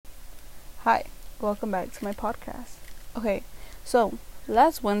Hi, welcome back to my podcast. Okay, so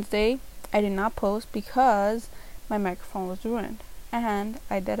last Wednesday I did not post because my microphone was ruined, and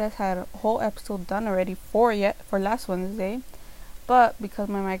I did have had a whole episode done already for last Wednesday, but because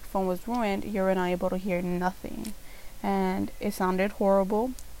my microphone was ruined, you were not able to hear nothing, and it sounded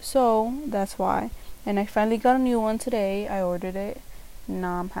horrible. So that's why. And I finally got a new one today. I ordered it.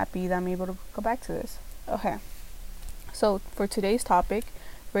 Now I'm happy that I'm able to go back to this. Okay, so for today's topic,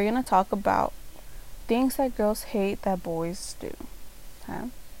 we're gonna talk about things that girls hate that boys do. Okay.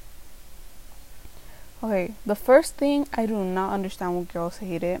 Okay, the first thing, I do not understand what girls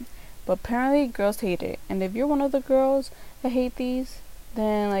hate it, but apparently girls hate it. And if you're one of the girls that hate these,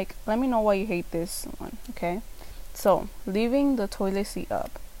 then let me know why you hate this one, okay? So, leaving the toilet seat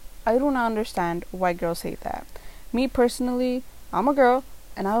up. I do not understand why girls hate that. Me personally, I'm a girl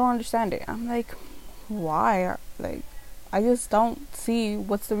and I don't understand it. I'm like, why? I just don't see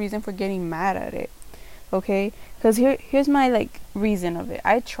what's the reason for getting mad at it. Okay? Cuz here's my reason of it.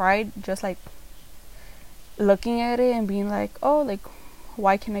 I tried just looking at it and being like, "Oh,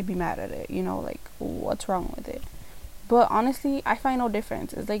 why can I be mad at it? What's wrong with it?" But honestly, I find no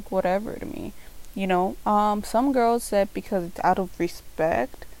difference. It's like whatever to me. Some girls said because it's out of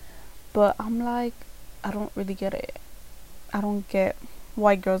respect, but I'm like, I don't really get it. I don't get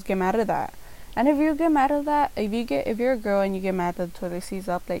why girls get mad at that. And if you get mad at that, if you're a girl and you get mad that the toilet seat's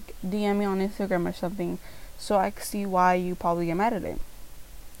up, DM me on Instagram or something, so I can see why you probably get mad at it.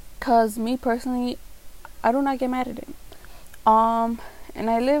 Cause me personally, I do not get mad at it. And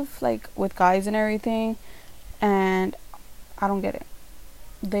I live with guys and everything, and I don't get it.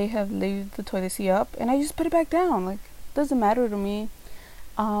 They have leave the toilet seat up, and I just put it back down. Doesn't matter to me.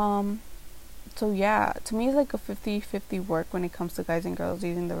 So yeah, to me it's like a 50-50 work when it comes to guys and girls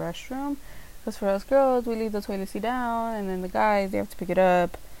using the restroom. Because for us girls, we leave the toilet seat down, and then the guys, they have to pick it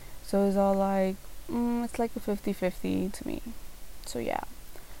up. So it's all it's like a 50-50 to me. So yeah,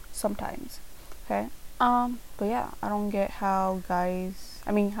 sometimes. Okay. But yeah, I don't get how girls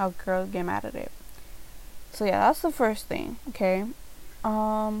get mad at it. So yeah, that's the first thing. Okay.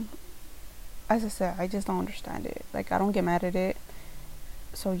 As I said, I just don't understand it. I don't get mad at it.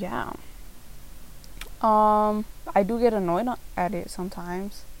 So yeah. I do get annoyed at it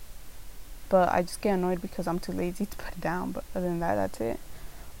sometimes, but I just get annoyed because I'm too lazy to put it down. But other than that, that's it.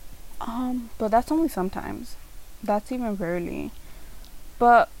 But that's only sometimes. That's even rarely.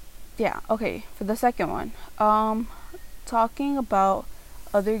 But yeah, okay. For the second one, talking about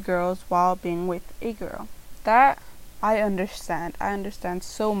other girls while being with a girl. That I understand. I understand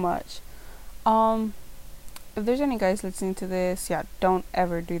so much. If there's any guys listening to this, yeah, don't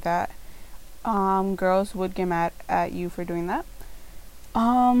ever do that. Girls would get mad at you for doing that.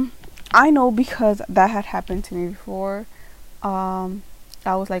 I know because that had happened to me before. I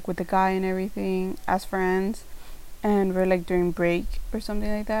was with the guy and everything as friends, and we're during break or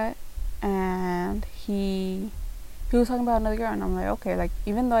something like that, and he was talking about another girl, and I'm like, okay,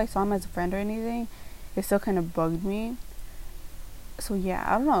 even though I saw him as a friend or anything, it still kind of bugged me. So yeah,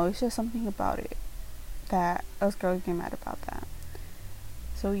 I don't know, it's just something about it that us girls get mad about that.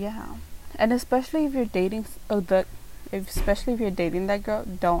 So yeah. And especially if you're dating especially if you're dating that girl,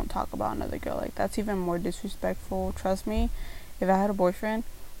 don't talk about another girl. That's even more disrespectful. Trust me, if I had a boyfriend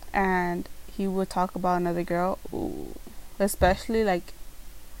and he would talk about another girl, ooh, especially if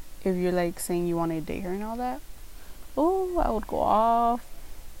you're saying you want to date her and all that, ooh, I would go off.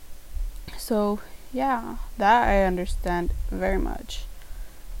 So yeah, that I understand very much.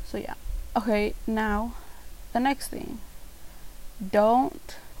 So yeah. Okay, now the next thing.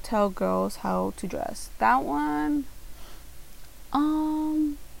 Don't tell girls how to dress. That one,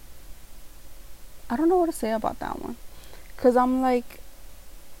 I don't know what to say about that one. Cause I'm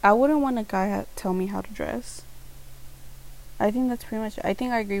I wouldn't want a guy to tell me how to dress. I think that's pretty much. I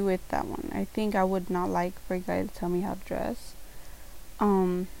think I agree with that one. I think I would not like for a guy to tell me how to dress.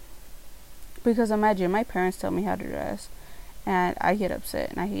 Because imagine my parents tell me how to dress, and I get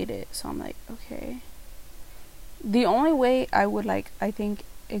upset and I hate it. So I'm like, okay. The only way I would I think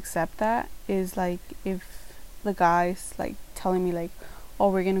accept that is if the guy's telling me oh,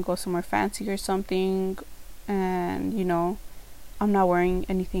 we're gonna go somewhere fancy or something, and I'm not wearing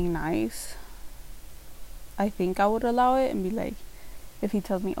anything nice. I think I would allow it and be if he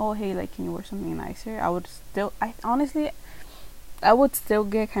tells me, oh hey, can you wear something nicer, I would still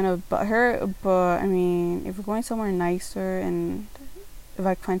get kind of butthurt. But I mean, if we're going somewhere nicer and if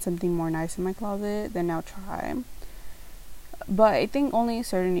I find something more nice in my closet, then I'll try. But I think only in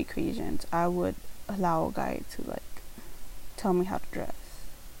certain occasions I would allow a guy to tell me how to dress,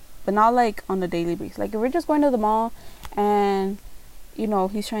 but not on a daily basis. If we're just going to the mall and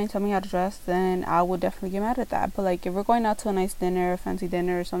he's trying to tell me how to dress, then I would definitely get mad at that. But like if we're going out to a nice dinner, a fancy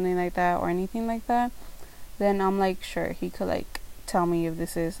dinner or something like that, or anything like that, then I'm like, sure, he could like tell me if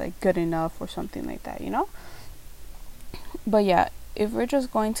this is like good enough or something like that, But yeah, if we're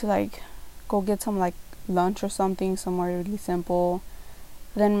just going to like go get some like lunch or something somewhere really simple,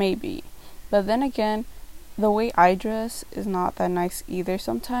 then maybe. But then again, the way I dress is not that nice either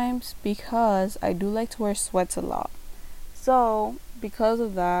sometimes, because I do like to wear sweats a lot. So because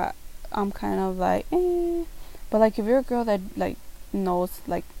of that, I'm kind of like, eh. But like if you're a girl that like knows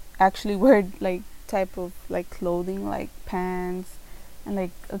like actually wear like type of like clothing, like pants and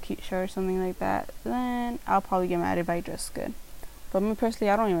like a cute shirt or something like that, then I'll probably get mad if I dress good. But me personally,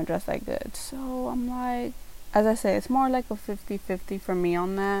 I don't even dress that good. So I'm like, as I say, it's more like a 50-50 for me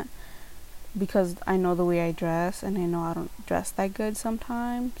on that, because I know the way I dress and I know I don't dress that good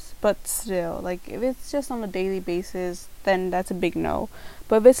sometimes. But still, like if it's just on a daily basis, then that's a big no.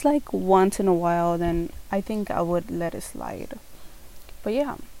 But if it's like once in a while, then I think I would let it slide. But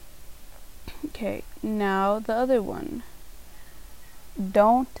yeah. Okay, now the other one.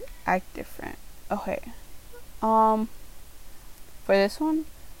 Don't act different. Okay. Um for this one,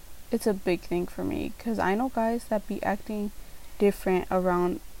 it's a big thing for me, because I know guys that be acting different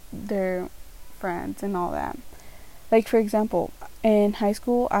around their friends and all that. Like for example, in high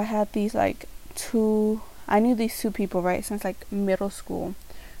school I had these like I knew these two people, right, since like middle school,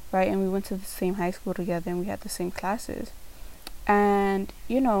 right, and we went to the same high school together and we had the same classes. And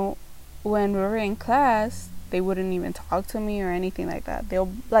when we were in class, they wouldn't even talk to me or anything like that.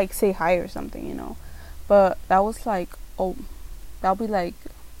 They'll like say hi or something. But that was like, oh, that'll be like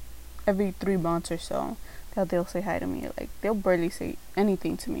every 3 months or so that they'll say hi to me. Like they'll barely say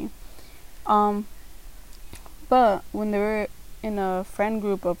anything to me. Um but when they were in a friend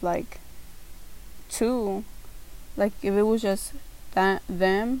group of like two, like if it was just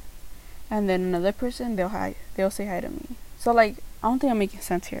them and then another person, they'll say hi to me. So like I don't think I'm making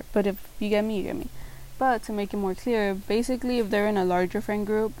sense here, but if you get me, you get me. But to make it more clear, basically if they're in a larger friend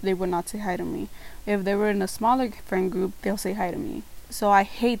group, they would not say hi to me. If they were in a smaller friend group, they'll say hi to me. So I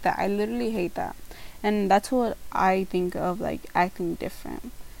hate that. I literally hate that. And that's what I think of like acting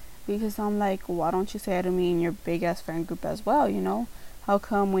different. Because I'm like, why don't you say hi to me in your big ass friend group as well? How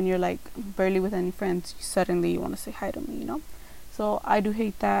come when you're like barely with any friends, suddenly you want to say hi to me? So I do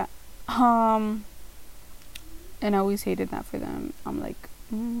hate that. And I always hated that for them. I'm like,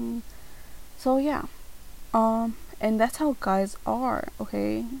 so yeah. And that's how guys are,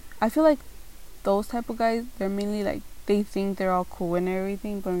 okay? I feel like those type of guys, they're mainly like, they think they're all cool and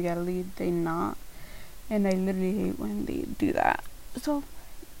everything, but in reality, they're not. And I literally hate when they do that. So,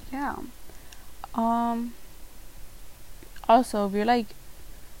 yeah. Also, if you're like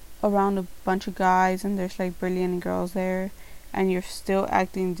around a bunch of guys and there's like barely any girls there, and you're still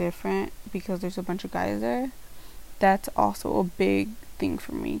acting different because there's a bunch of guys there, that's also a big thing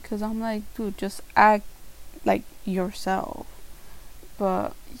for me, because I'm like, dude, just act like yourself.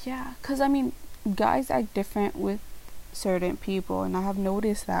 But yeah, because I mean, guys act different with certain people, and I have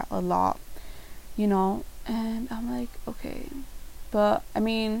noticed that a lot, and I'm like, okay. But I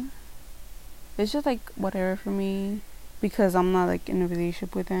mean, it's just like whatever for me, because I'm not like in a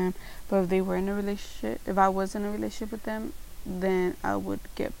relationship with them. But if I was in a relationship with them, then I would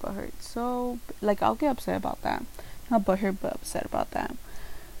get butthurt. So like I'll get upset about that. Not butthurt, but upset about that.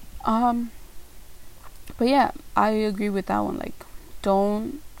 But yeah, I agree with that one. Like,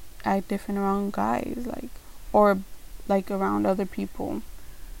 don't act different around guys, like, or like around other people.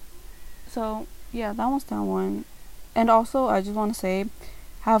 So yeah, that was that one. And also, I just want to say,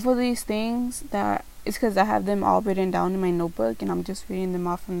 half of these things that it's because I have them all written down in my notebook, and I'm just reading them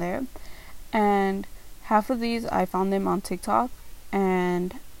off from there. And half of these I found them on TikTok,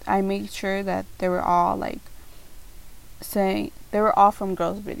 and I made sure that they were all like saying they were all from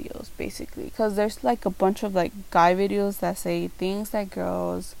girls videos, basically, because there's like a bunch of like guy videos that say things that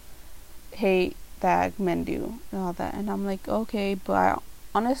girls hate that men do and all that, and I'm like, okay, but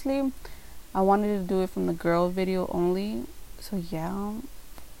honestly I wanted to do it from the girl video only. So yeah,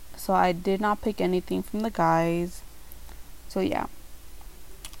 so I did not pick anything from the guys. So yeah,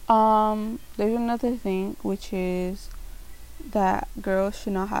 there's another thing, which is that girls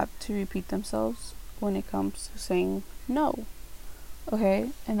should not have to repeat themselves when it comes to saying no. Okay,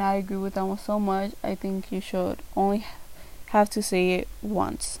 and I agree with that one so much. I think you should only have to say it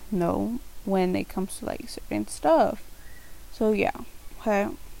once, no, when it comes to like certain stuff. So yeah, okay.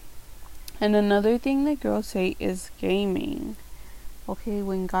 And another thing that girls say is gaming. Okay,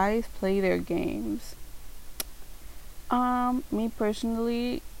 when guys play their games, me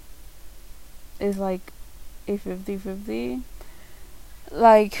personally is like a 50-50.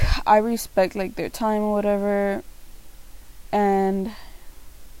 like I respect like their time or whatever, and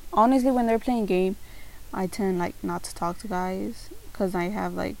honestly when they're playing game I tend like not to talk to guys because I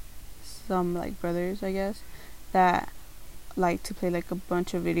have like some like brothers I guess that like to play like a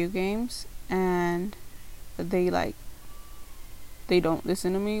bunch of video games, and they like they don't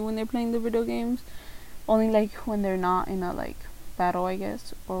listen to me when they're playing the video games, only like when they're not in a like battle I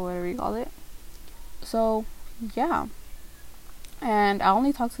guess or whatever you call it. So yeah, and I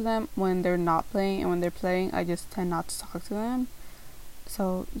only talk to them when they're not playing, and when they're playing I just tend not to talk to them.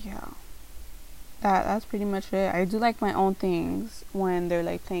 So yeah, that's pretty much it. I do like my own things when they're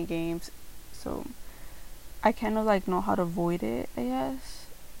like playing games, so I kind of like know how to avoid it I guess.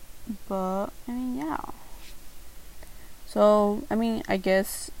 But I mean yeah, so I mean I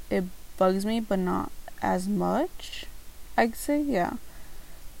guess it bugs me but not as much, I'd say. Yeah.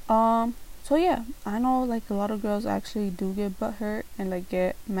 So yeah, I know like a lot of girls actually do get butthurt and like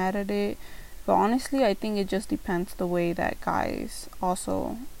get mad at it, but honestly I think it just depends the way that guys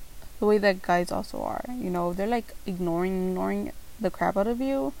also are. You know, they're like ignoring the crap out of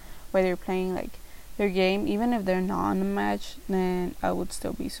you while they're playing like their game. Even if they're not in a match, then I would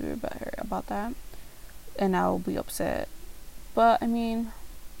still be super butthurt about that, and I'll be upset. But I mean,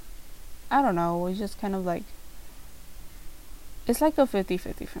 I don't know. It's just kind of like it's like a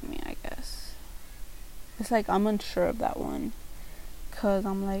 50-50 for me, I guess. It's like I'm unsure of that one. Cause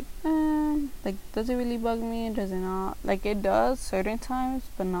I'm like, does it really bug me? Does it not? Like, it does certain times,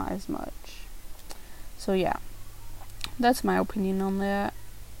 but not as much. So yeah, that's my opinion on that.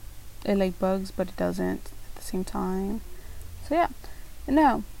 It like bugs, but it doesn't at the same time. So yeah, and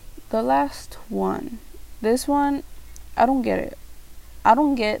now the last one. This one, I don't get it. I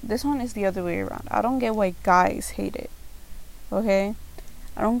don't get. This one is the other way around. I don't get why guys hate it. Okay,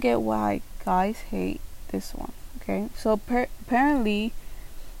 I don't get why guys hate this one. Okay, so apparently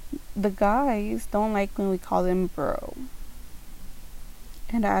the guys don't like when we call them bro,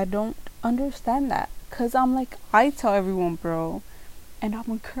 and I don't understand that, cause I'm like, I tell everyone bro, and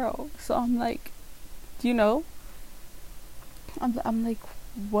I'm a girl, so I'm like, you know, I'm like,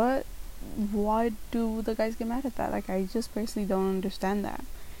 what? Why do the guys get mad at that? Like, I just personally don't understand that,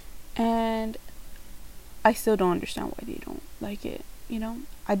 and I still don't understand why they don't like it. You know,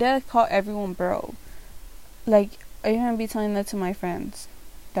 I did call everyone bro. Like, I even be telling that to my friends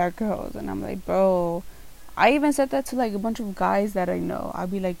that are girls, and I'm like, bro. I even said that to like a bunch of guys that I know.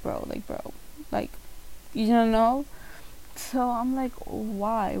 I'd be like, bro, like, you know. So I'm like,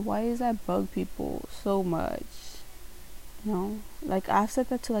 why? Why does that bug people so much? You know, like I've said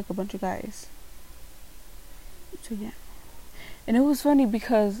that to like a bunch of guys. So yeah, and it was funny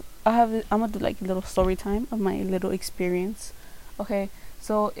because I'm gonna do like a little story time of my little experience. Okay,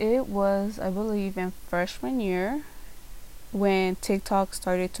 so it was, I believe, in freshman year when TikTok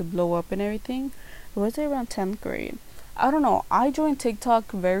started to blow up and everything. It was around 10th grade. I don't know. I joined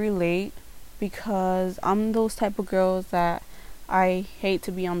TikTok very late because I'm those type of girls that I hate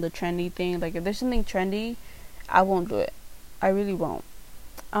to be on the trendy thing. Like if there's something trendy, I won't do it. I really won't.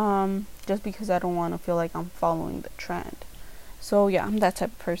 Just because I don't want to feel like I'm following the trend. So yeah, I'm that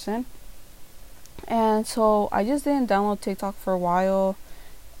type of person. And so I just didn't download TikTok for a while,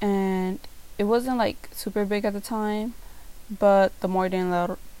 and it wasn't like super big at the time, but the more I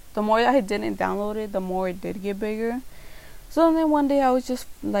didn't download it, the more it did get bigger. So then one day I was just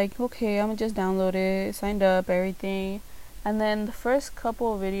like, okay, I'm gonna just download it, signed up, everything. And then the first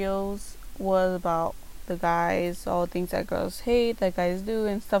couple of videos was about the guys, all the things that girls hate, that guys do,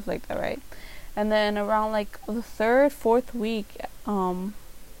 and stuff like that, right? And then around like the third, fourth week,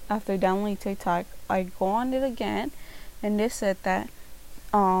 after downloading TikTok, I go on it again, and they said that,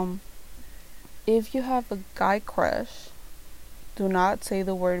 if you have a guy crush, do not say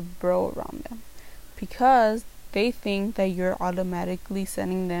the word bro around them, because they think that you're automatically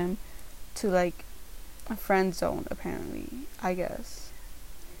sending them to like a friend zone, apparently, I guess.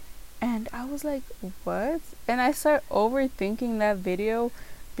 And I was like, what? And I started overthinking that video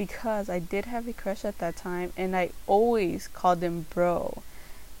because I did have a crush at that time, and I always called him bro.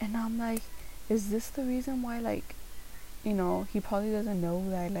 And I'm like, is this the reason why, like, you know, he probably doesn't know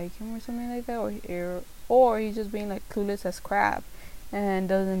that I like him or something like that, or he's just being like clueless as crap and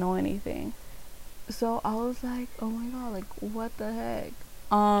doesn't know anything. So I was like, oh my god, like what the heck?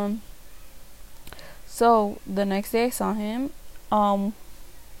 So the next day I saw him.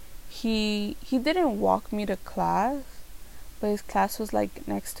 He didn't walk me to class, but his class was like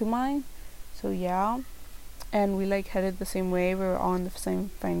next to mine. So yeah, and we like headed the same way. We were all in the same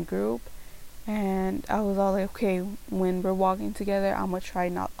friend group, and I was all like, okay, when we're walking together, I'm gonna try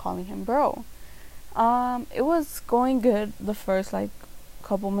not calling him bro. It was going good the first like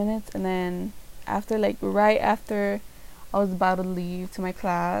couple minutes, and then after, like, right after I was about to leave to my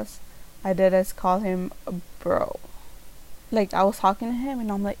class, I did as call him bro. Like, I was talking to him,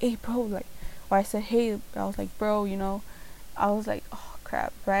 and I'm like, hey bro, like, or I said hey, I was like, bro, you know. I was like, oh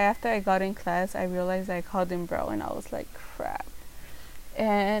crap. Right after I got in class, I realized I called him bro, and I was like, crap.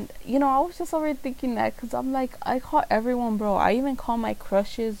 And you know, I was just already thinking that, because I'm like, I call everyone bro. I even call my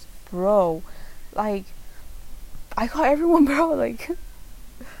crushes bro. Like, I call everyone bro. Like,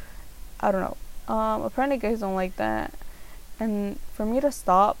 I don't know. Apparently guys don't like that, and for me to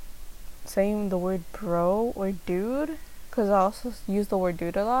stop saying the word bro or dude, because I also use the word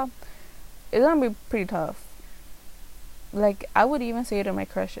dude a lot, it's gonna be pretty tough. Like, I would even say it to my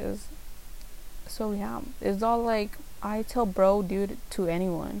crushes. So yeah, it's all like, I tell bro, dude to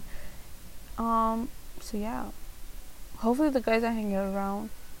anyone. So yeah, hopefully the guys I hang out around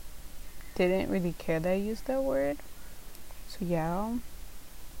didn't really care that I used that word. So yeah,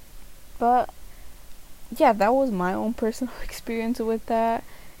 but yeah, that was my own personal experience with that,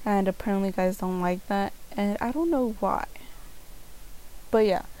 and apparently guys don't like that, and I don't know why. But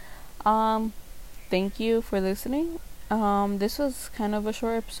yeah, um, thank you for listening. This was kind of a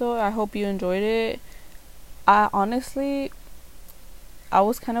short episode. I hope you enjoyed it. I honestly, I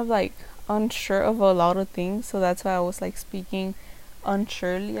was kind of like unsure of a lot of things, so that's why I was like speaking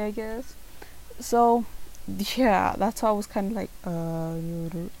unsurely, I guess. So yeah, that's why I was kind of like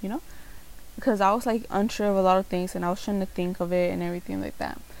you know, because I was like unsure of a lot of things, and I was trying to think of it and everything like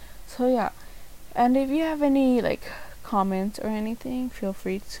that. So yeah, and if you have any like comments or anything, feel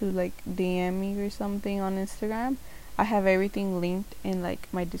free to like DM me or something on Instagram. I have everything linked in like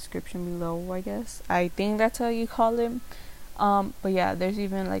my description below, I guess. I think that's how you call it. But yeah, there's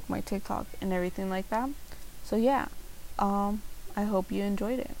even like my TikTok and everything like that. So yeah, I hope you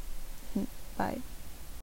enjoyed it. Bye.